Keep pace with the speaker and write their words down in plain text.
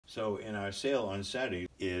So in our sale on Saturday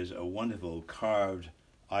is a wonderful carved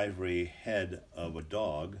ivory head of a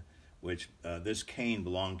dog, which this cane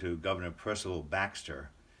belonged to Governor Percival Baxter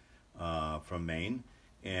from Maine,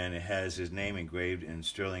 and it has his name engraved in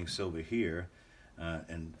sterling silver here,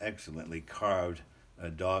 an excellently carved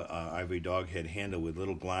ivory dog head handle with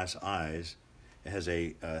little glass eyes. It has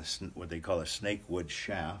a what they call a snakewood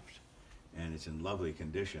shaft, and it's in lovely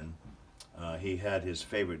condition. He had his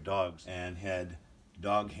favorite dogs and had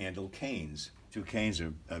dog handle canes. Two canes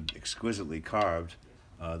are exquisitely carved.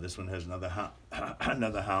 This one has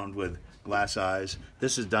another hound with glass eyes.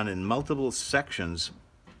 This is done in multiple sections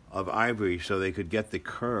of ivory so they could get the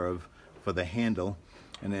curve for the handle,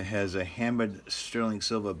 and it has a hammered sterling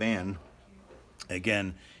silver band,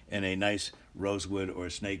 again in a nice rosewood or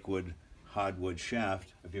snakewood hardwood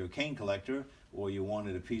shaft. If you're a cane collector or you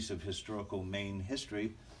wanted a piece of historical Maine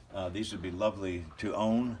history, these would be lovely to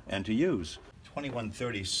own and to use.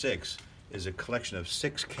 2136 is a collection of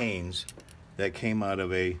 6 canes that came out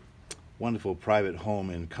of a wonderful private home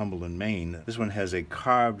in Cumberland, Maine. This one has a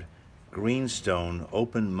carved greenstone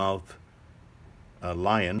open mouth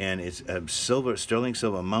lion, and it's a sterling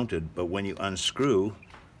silver mounted, but when you unscrew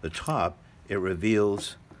the top, it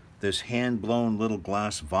reveals this hand-blown little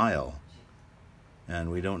glass vial, and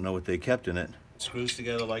we don't know what they kept in it. It screws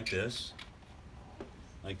together like this,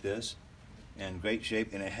 in great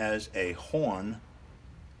shape, and it has a horn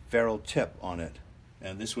ferrule tip on it,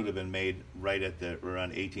 and this would have been made right at around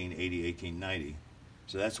 1880, 1890.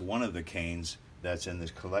 So that's one of the canes that's in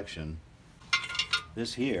this collection.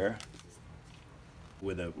 This here,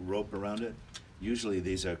 with a rope around it, usually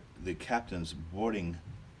these are the captain's boarding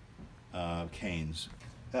canes.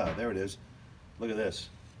 Oh, there it is. Look at this.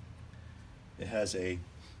 It has a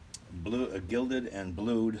gilded and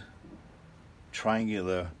blued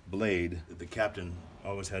triangular blade that the captain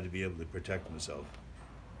always had to be able to protect himself.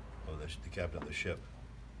 Oh, the captain of the ship.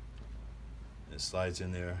 It slides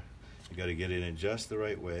in there. You got to get it in just the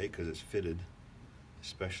right way because it's fitted,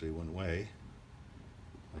 especially one way,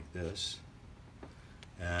 like this.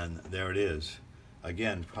 And there it is.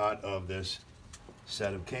 Again, part of this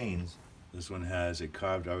set of canes. This one has a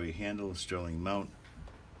carved ivory handle, sterling mount,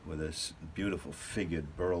 with this beautiful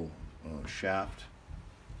figured burl shaft,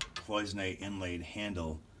 cloisonne inlaid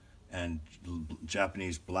handle, and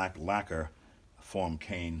Japanese black lacquer form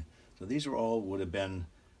cane. So these are all would have been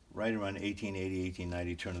right around 1880,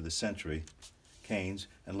 1890, turn of the century canes.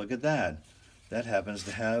 And look at that. That happens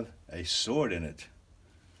to have a sword in it,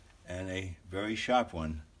 and a very sharp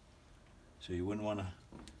one. So you wouldn't want to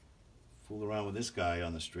fool around with this guy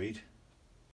on the street.